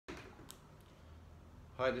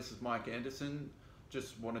Hi, this is Mike Anderson.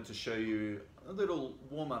 Just wanted to show you a little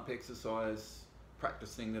warm-up exercise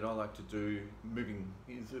practice thing that I like to do.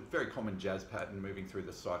 It's a very common jazz pattern, moving through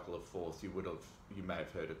the cycle of fourths. You may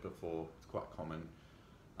have heard it before. It's quite common.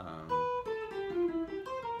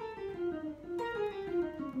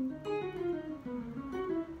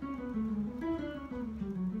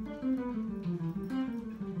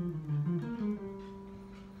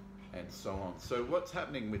 And so on. So what's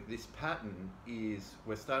happening with this pattern is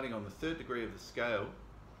we're starting on the third degree of the scale.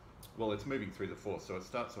 Well, it's moving through the fourth, so it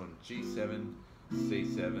starts on G7,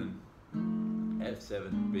 C7,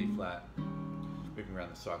 F7, B flat, moving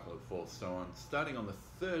around the cycle of fourths, so on, starting on the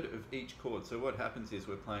third of each chord. So what happens is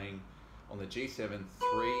we're playing on the G7, 3,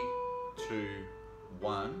 2,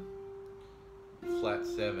 1, flat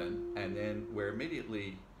 7, and then we're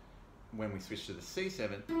immediately, when we switch to the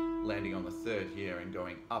C7, landing on the third here and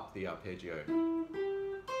going up the arpeggio.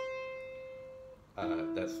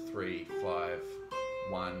 That's 3, 5,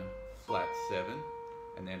 1, flat 7,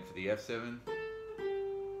 and then for the F7,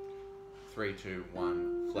 3, 2,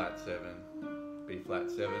 1, flat 7, B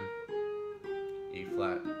flat 7, E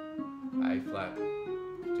flat, A flat,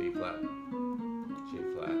 D flat, G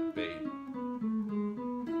flat, B,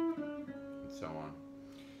 and so on.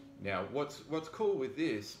 Now, what's cool with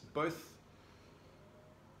this, both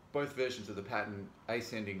versions of the pattern,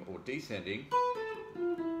 ascending or descending,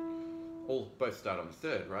 both start on the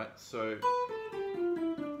third, right? So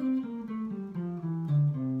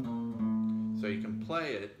you can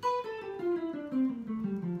play it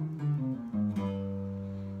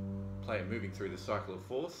moving through the cycle of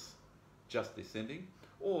fourths, just descending,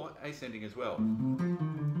 or ascending as well.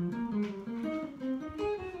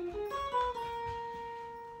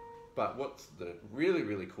 But what's the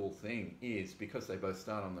really cool thing is, because they both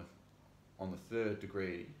start on the third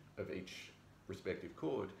degree of each respective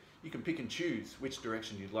chord, you can pick and choose which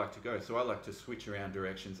direction you'd like to go. So I like to switch around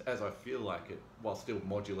directions as I feel like it, while still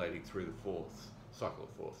modulating through the fourths, cycle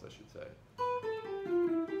of fourths, I should say.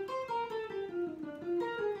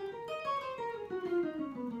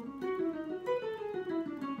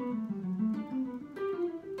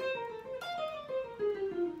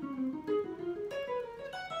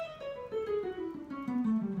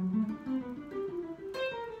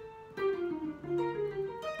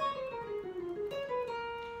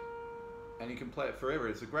 And you can play it forever.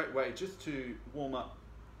 It's a great way just to warm up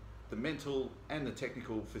the mental and the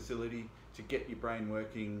technical facility to get your brain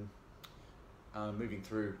working, moving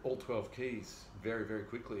through all 12 keys very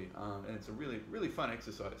quickly. And it's a really fun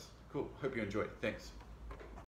exercise. Cool. Hope you enjoy it. Thanks.